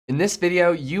In this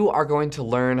video, you are going to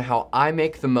learn how I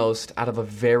make the most out of a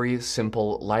very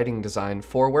simple lighting design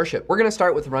for worship. We're gonna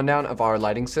start with a rundown of our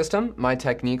lighting system, my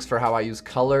techniques for how I use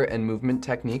color and movement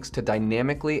techniques to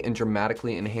dynamically and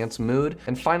dramatically enhance mood,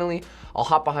 and finally, I'll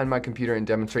hop behind my computer and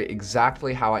demonstrate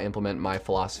exactly how I implement my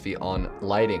philosophy on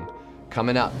lighting.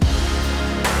 Coming up.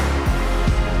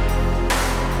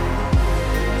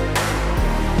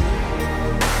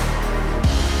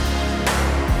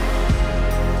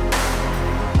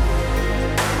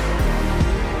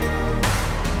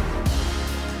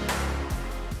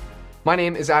 My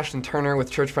name is Ashton Turner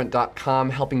with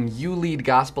churchfront.com, helping you lead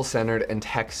gospel-centered and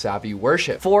tech-savvy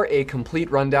worship. For a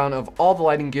complete rundown of all the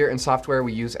lighting gear and software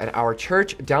we use at our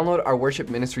church, download our worship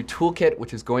ministry toolkit,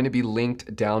 which is going to be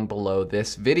linked down below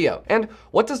this video. And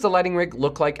what does the lighting rig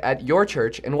look like at your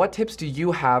church, and what tips do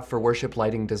you have for worship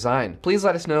lighting design? Please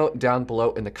let us know down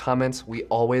below in the comments. We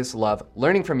always love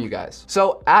learning from you guys.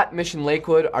 So at Mission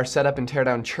Lakewood, our setup and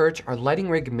teardown church, our lighting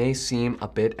rig may seem a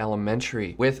bit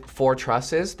elementary. With 4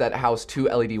 trusses that house 2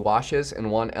 LED washes and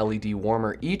 1 LED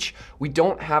warmer each, we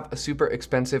don't have a super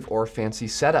expensive or fancy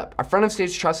setup. Our front of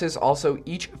stage trusses also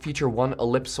each feature 1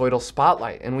 ellipsoidal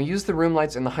spotlight, and we use the room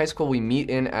lights in the high school we meet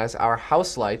in as our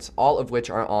house lights, all of which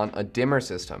are on a dimmer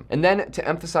system. And then to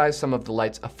emphasize some of the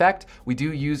light's effect, we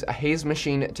do use a haze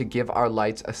machine to give our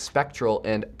lights a spectral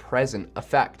and present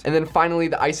effect. And then finally,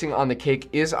 the icing on the cake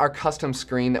is our custom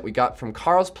screen that we got from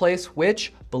Carl's Place,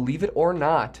 which, believe it or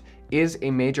not, is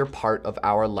a major part of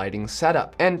our lighting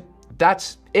setup. And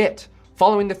that's it.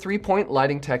 Following the 3-point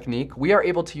lighting technique, we are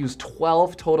able to use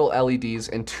 12 total LEDs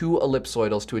and 2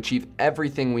 ellipsoidals to achieve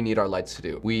everything we need our lights to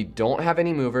do. We don't have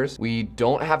any movers, we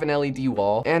don't have an LED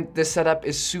wall, and this setup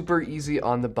is super easy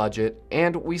on the budget,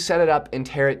 and we set it up and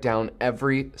tear it down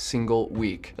every single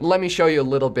week. And let me show you a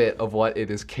little bit of what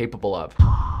it is capable of.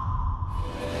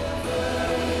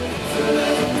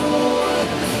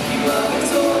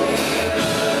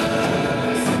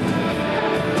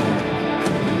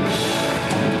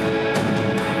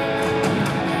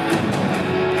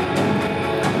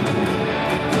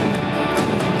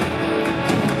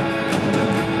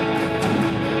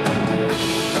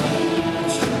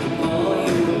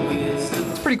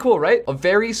 Pretty cool, right? A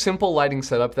very simple lighting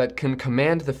setup that can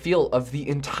command the feel of the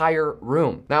entire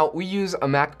room. Now, we use a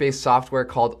Mac-based software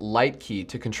called LightKey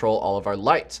to control all of our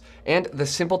lights, and the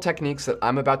simple techniques that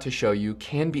I'm about to show you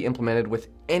can be implemented with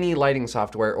any lighting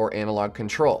software or analog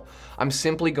control. I'm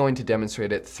simply going to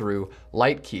demonstrate it through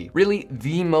LightKey. Really,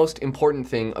 the most important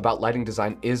thing about lighting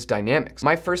design is dynamics.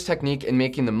 My first technique in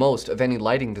making the most of any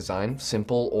lighting design,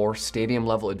 simple or stadium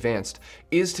level advanced,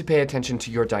 is to pay attention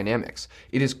to your dynamics.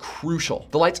 It is crucial.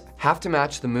 The lights have to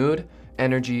match the mood,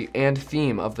 energy, and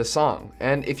theme of the song.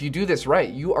 And if you do this right,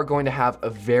 you are going to have a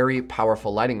very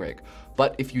powerful lighting rig.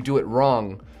 But if you do it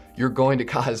wrong, you're going to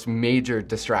cause major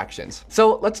distractions.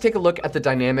 So let's take a look at the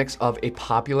dynamics of a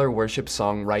popular worship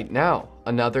song right now,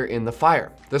 Another in the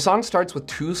Fire. The song starts with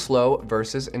 2 slow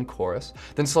verses and chorus,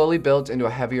 then slowly builds into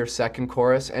a heavier second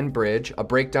chorus and bridge, a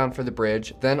breakdown for the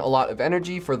bridge, then a lot of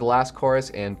energy for the last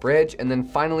chorus and bridge, and then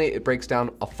finally it breaks down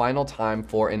a final time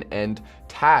for an end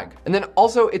tag. And then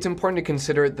also it's important to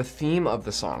consider the theme of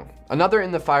the song. Another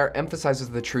in the Fire emphasizes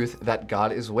the truth that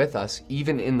God is with us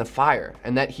even in the fire,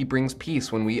 and that he brings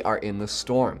peace when we are in the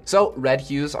storm. So red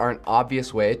hues are an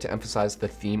obvious way to emphasize the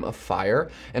theme of fire,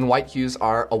 and white hues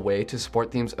are a way to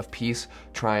support themes of peace,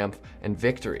 triumph, and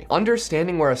victory.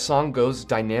 Understanding where a song goes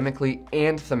dynamically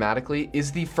and thematically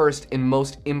is the first and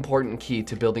most important key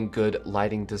to building good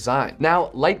lighting design. Now,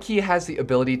 LightKey has the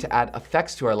ability to add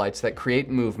effects to our lights that create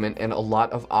movement and a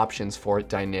lot of options for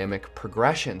dynamic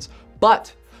progressions.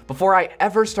 But before I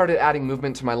ever started adding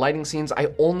movement to my lighting scenes, I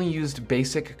only used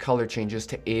basic color changes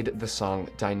to aid the song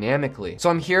dynamically. So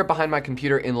I'm here behind my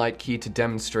computer in LightKey to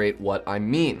demonstrate what I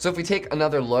mean. So if we take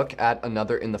another look at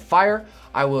Another in the Fire,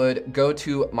 I would go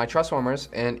to my truss warmers,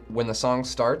 and when the song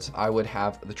starts, I would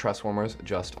have the truss warmers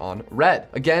just on red.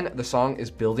 Again, the song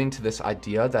is building to this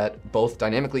idea that both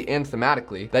dynamically and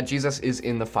thematically, that Jesus is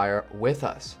in the fire with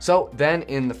us. So then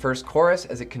in the first chorus,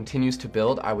 as it continues to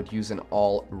build, I would use an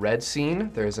all red scene.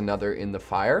 There's Another in the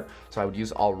Fire. So I would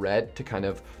use all red to kind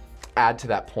of add to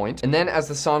that point. And then as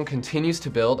the song continues to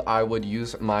build, I would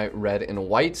use my red and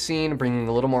white scene, bringing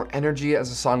a little more energy as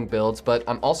the song builds, but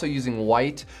I'm also using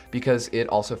white because it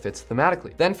also fits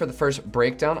thematically. Then for the first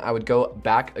breakdown, I would go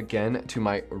back again to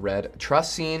my red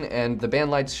truss scene, and the band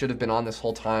lights should have been on this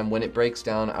whole time. When it breaks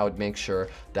down, I would make sure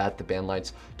that the band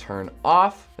lights turn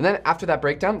off. And then after that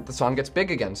breakdown, the song gets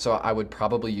big again. So I would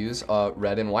probably use a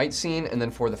red and white scene. And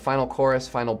then for the final chorus,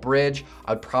 final bridge,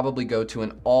 I'd probably go to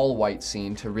an all white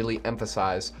scene to really really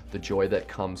emphasize the joy that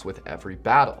comes with every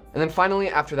battle. And then finally,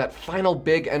 after that final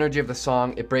big energy of the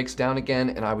song, it breaks down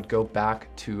again, and I would go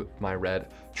back to my red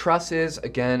trusses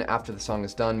again after the song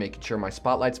is done, making sure my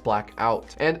spotlights black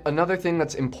out. And another thing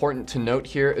that's important to note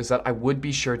here is that I would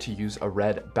be sure to use a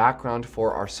red background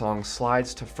for our song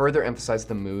slides to further emphasize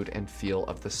the mood and feel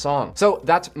of the song. So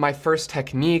that's my first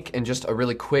technique and just a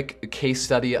really quick case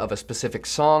study of a specific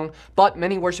song, but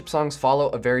many worship songs follow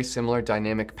a very similar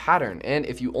dynamic pattern. And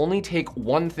if you only take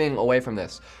one thing away from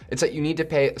this, it's that you need to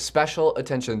pay special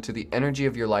attention to the energy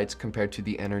of your lights compared to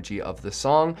the energy of the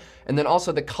song, and then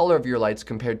also the color of your lights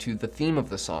compared to the theme of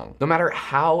the song. No matter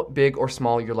how big or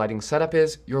small your lighting setup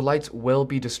is, your lights will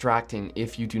be distracting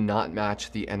if you do not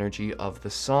match the energy of the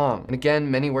song. And again,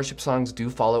 many worship songs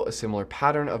do follow a similar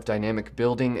pattern of dynamic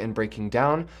building and breaking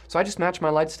down, so I just match my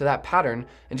lights to that pattern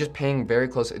and just paying very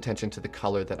close attention to the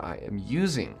color that I am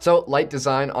using. So light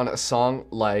design on a song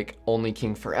like Only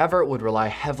King Forever would rely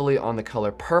heavily on the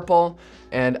color purple,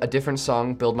 and a different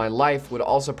song, Build My Life, would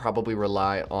also probably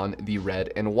rely on the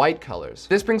red and white colors.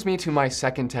 This brings me to my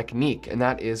second technique, and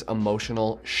that is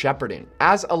emotional shepherding.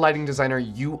 As a lighting designer,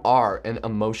 you are an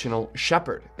emotional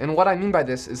shepherd. And what I mean by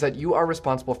this is that you are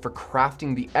responsible for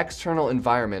crafting the external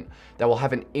environment that will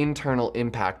have an internal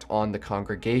impact on the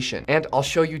congregation. And I'll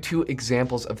show you two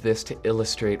examples of this to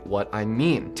illustrate what I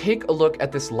mean. Take a look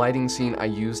at this lighting scene I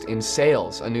used in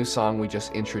Sails, a new song we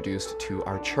just introduced to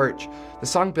our church. The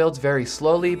song builds very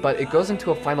slowly, but it goes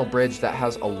into a final bridge that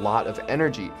has a lot of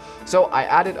energy. So I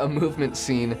added a movement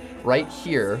scene right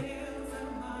here,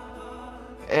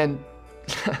 and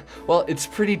well, it's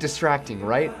pretty distracting,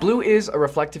 right? Blue is a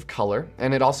reflective color,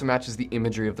 and it also matches the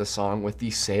imagery of the song with the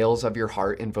sails of your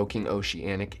heart invoking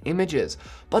oceanic images.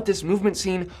 But this movement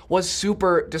scene was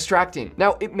super distracting.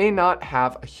 Now, it may not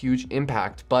have a huge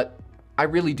impact, but I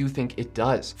really do think it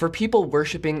does. For people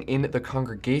worshiping in the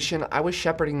congregation, I was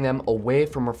shepherding them away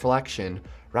from reflection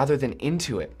rather than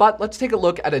into it. But let's take a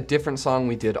look at a different song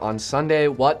we did on Sunday,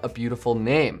 What a Beautiful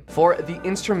Name. For the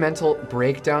instrumental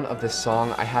breakdown of this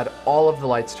song, I had all of the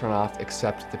lights turn off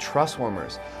except the truss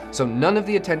warmers. So none of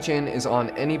the attention is on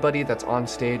anybody that's on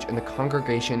stage, and the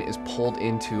congregation is pulled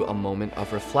into a moment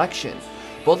of reflection.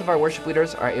 Both of our worship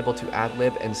leaders are able to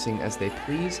ad-lib and sing as they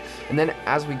please, and then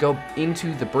as we go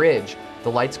into the bridge, the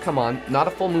lights come on, not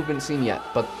a full movement scene yet,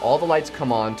 but all the lights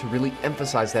come on to really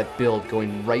emphasize that build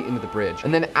going right into the bridge.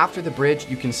 And then after the bridge,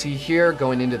 you can see here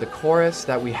going into the chorus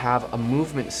that we have a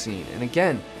movement scene. And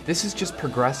again, this is just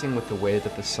progressing with the way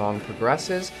that the song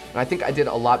progresses. And I think I did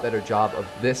a lot better job of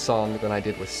this song than I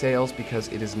did with Sails because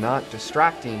it is not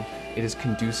distracting. It is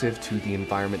conducive to the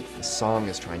environment the song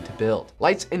is trying to build.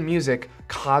 Lights and music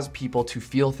cause people to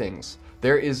feel things.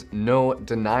 There is no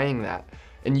denying that.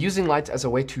 And using lights as a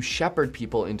way to shepherd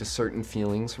people into certain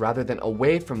feelings rather than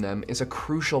away from them is a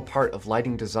crucial part of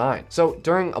lighting design. So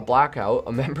during a blackout,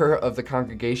 a member of the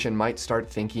congregation might start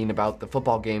thinking about the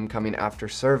football game coming after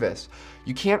service.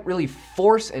 You can't really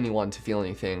force anyone to feel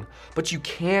anything, but you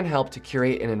can help to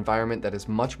curate an environment that is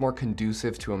much more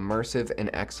conducive to immersive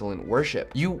and excellent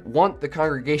worship. You want the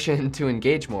congregation to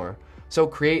engage more, so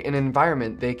create an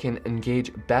environment they can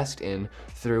engage best in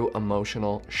through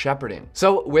emotional shepherding.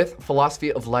 So with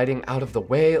philosophy of lighting out of the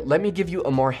way, let me give you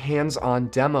a more hands-on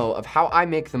demo of how I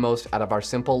make the most out of our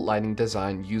simple lighting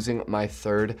design using my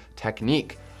third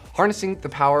technique: harnessing the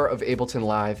power of Ableton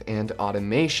Live and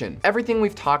automation. Everything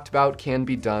we've talked about can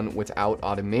be done without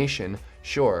automation,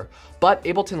 sure, but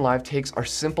Ableton Live takes our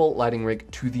simple lighting rig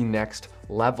to the next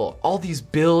level. All these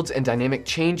builds and dynamic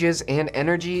changes and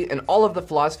energy and all of the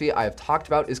philosophy I have talked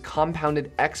about is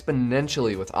compounded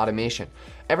exponentially with automation.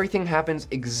 Everything happens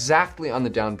exactly on the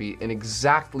downbeat and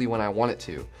exactly when I want it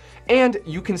to. And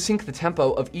you can sync the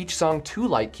tempo of each song to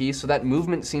Lightkey so that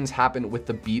movement scenes happen with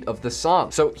the beat of the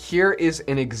song. So here is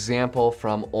an example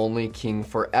from Only King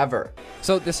Forever.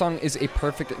 So this song is a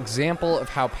perfect example of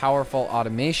how powerful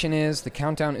automation is. The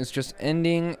countdown is just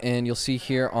ending, and you'll see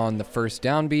here on the first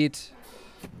downbeat,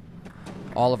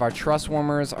 all of our truss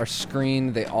warmers are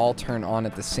screened. They all turn on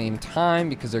at the same time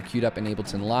because they're queued up in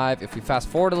Ableton Live. If we fast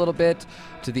forward a little bit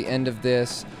to the end of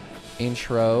this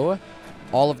intro,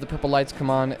 all of the purple lights come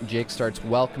on. Jake starts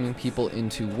welcoming people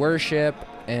into worship.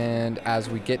 And as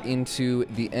we get into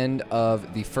the end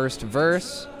of the first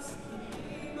verse,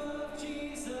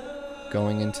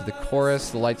 going into the chorus,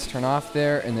 the lights turn off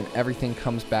there, and then everything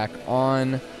comes back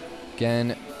on.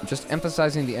 Again, just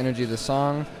emphasizing the energy of the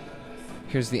song.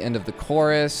 Here's the end of the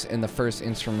chorus and the first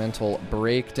instrumental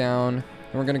breakdown.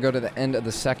 And we're gonna go to the end of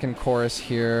the second chorus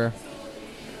here.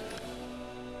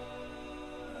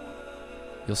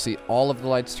 You'll see all of the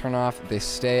lights turn off, they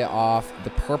stay off. The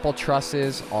purple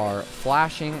trusses are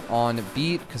flashing on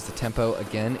beat because the tempo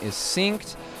again is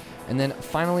synced. And then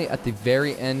finally at the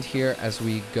very end here, as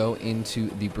we go into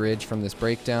the bridge from this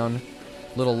breakdown,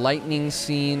 little lightning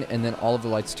scene, and then all of the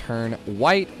lights turn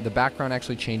white. The background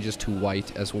actually changes to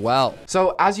white as well.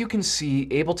 So as you can see,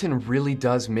 Ableton really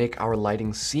does make our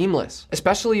lighting seamless,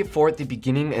 especially for the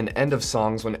beginning and end of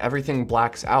songs when everything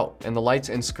blacks out and the lights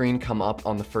and screen come up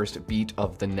on the first beat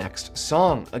of the next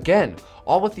song. Again,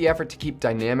 all with the effort to keep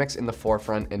dynamics in the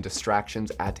forefront and distractions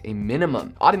at a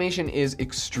minimum. Automation is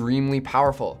extremely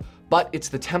powerful, but it's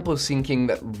the tempo syncing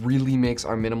that really makes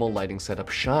our minimal lighting setup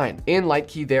shine. In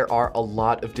Lightkey, there are a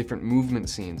lot of different movement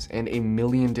scenes and a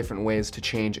million different ways to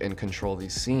change and control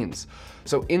these scenes.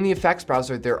 So in the effects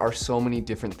browser, there are so many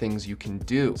different things you can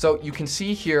do. So you can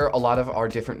see here a lot of our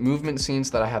different movement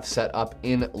scenes that I have set up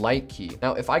in Lightkey.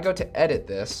 Now, if I go to edit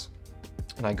this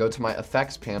and I go to my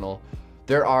effects panel,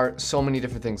 there are so many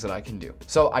different things that I can do.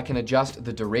 So I can adjust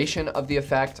the duration of the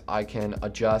effect. I can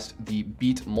adjust the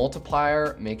beat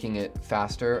multiplier, making it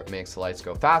faster, makes the lights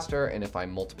go faster. And if I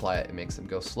multiply it, it makes them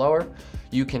go slower.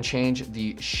 You can change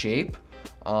the shape.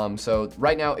 So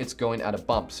right now it's going at a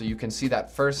bump. So you can see that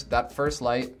first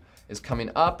light is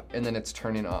coming up and then it's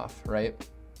turning off, right?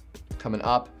 Coming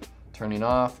up, turning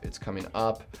off, it's coming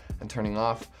up and turning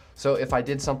off. So if I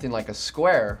did something like a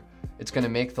square, it's gonna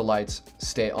make the lights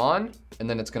stay on and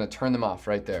then it's gonna turn them off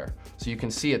right there. So you can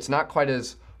see it's not quite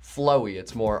as flowy,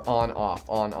 it's more on, off,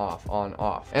 on, off, on,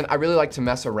 off. And I really like to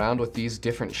mess around with these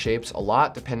different shapes a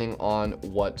lot depending on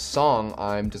what song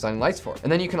I'm designing lights for.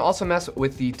 And then you can also mess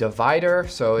with the divider.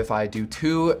 So if I do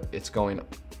 2, it's going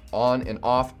on and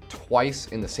off twice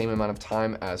in the same amount of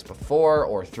time as before,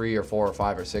 or 3 or 4 or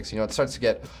 5 or 6. You know, it starts to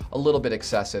get a little bit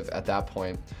excessive at that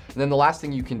point. And then the last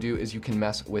thing you can do is you can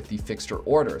mess with the fixture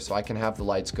order. So I can have the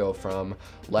lights go from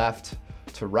left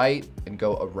to right and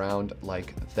go around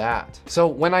like that. So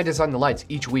when I design the lights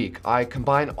each week, I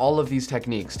combine all of these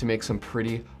techniques to make some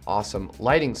pretty awesome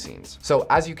lighting scenes. So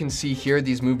as you can see here,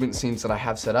 these movement scenes that I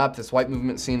have set up, this white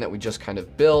movement scene that we just kind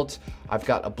of built, I've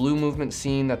got a blue movement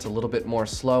scene that's a little bit more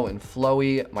slow and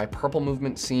flowy, my purple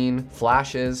movement scene,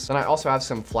 flashes, and I also have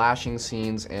some flashing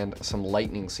scenes and some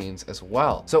lightning scenes as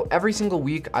well. So every single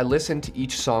week I listen to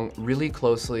each song really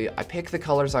closely, I pick the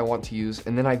colors I want to use,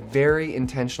 and then I very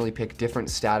intentionally pick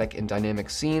different static and dynamic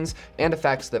scenes and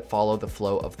effects that follow the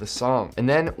flow of the song. And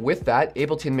then with that,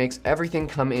 Ableton makes everything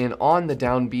come in on the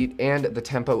downbeat and the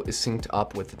tempo is synced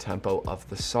up with the tempo of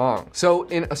the song. So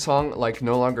in a song like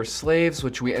No Longer Slaves,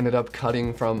 which we ended up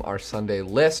cutting from our Sunday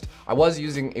list, I was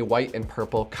using a white and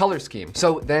purple color scheme.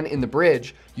 So then in the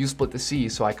bridge, you split the C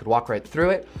so I could walk right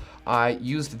through it. I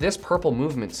used this purple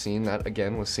movement scene that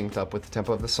again was synced up with the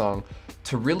tempo of the song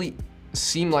to really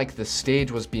seem like the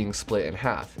stage was being split in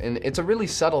half. And it's a really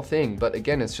subtle thing, but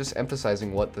again, it's just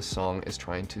emphasizing what the song is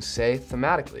trying to say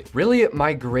thematically. Really,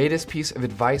 my greatest piece of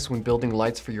advice when building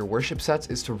lights for your worship sets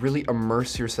is to really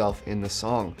immerse yourself in the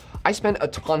song. I spend a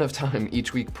ton of time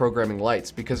each week programming lights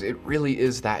because it really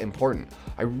is that important.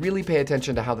 I really pay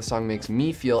attention to how the song makes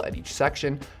me feel at each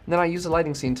section, and then I use a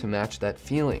lighting scene to match that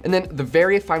feeling. And then the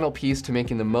very final piece to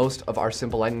making the most of our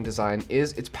simple lighting design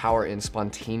is its power in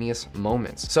spontaneous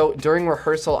moments. So during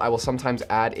rehearsal, I will sometimes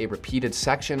add a repeated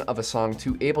section of a song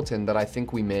to Ableton that I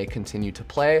think we may continue to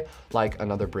play, like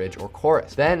another bridge or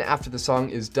chorus. Then after the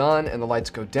song is done and the lights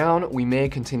go down, we may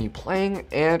continue playing,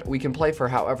 and we can play for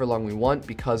however long we want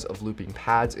because of looping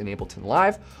pads in Ableton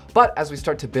Live. But as we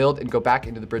start to build and go back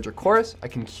into the bridge or chorus, I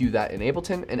can cue that in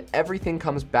Ableton and everything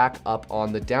comes back up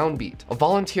on the downbeat. A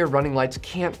volunteer running lights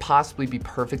can't possibly be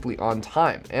perfectly on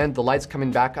time, and the lights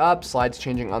coming back up, slides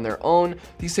changing on their own,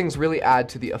 these things really add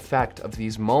to the effect of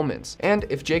these moments. And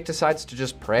if Jake decides to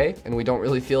just pray and we don't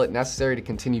really feel it necessary to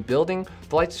continue building,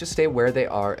 the lights just stay where they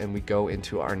are and we go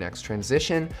into our next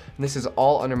transition. And this is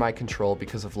all under my control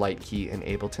because of Lightkey and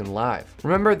Ableton Live.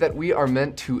 Remember that we are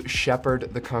meant to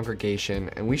shepherd the congregation,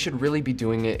 and we should really be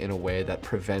doing it in a way that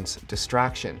prevents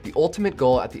distraction. The ultimate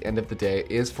goal at the end of the day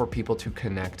is for people to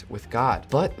connect with God.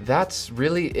 But that's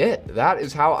really it. That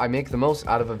is how I make the most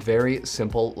out of a very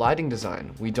simple lighting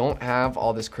design. We don't have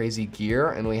all this crazy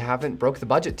gear and we haven't broke the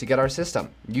budget to get our system.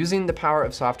 Using the power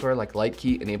of software like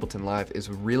Lightkey and Ableton Live is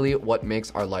really what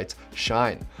makes our lights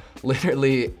shine,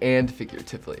 literally and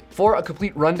figuratively. For a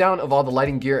complete rundown of all the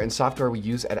lighting gear and software we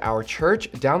use at our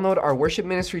church, download our worship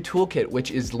ministry toolkit,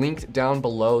 which is linked down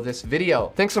below this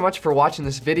video. Thanks so much for watching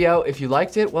this video. If you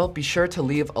liked it, well, be sure to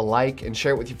leave a like and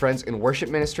share it with your friends in worship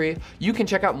ministry. You can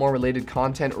check out more related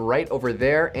content right over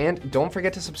there, and don't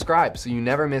forget to subscribe so you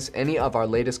never miss any of our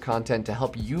latest content to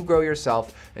help you grow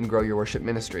yourself and grow your worship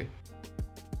ministry.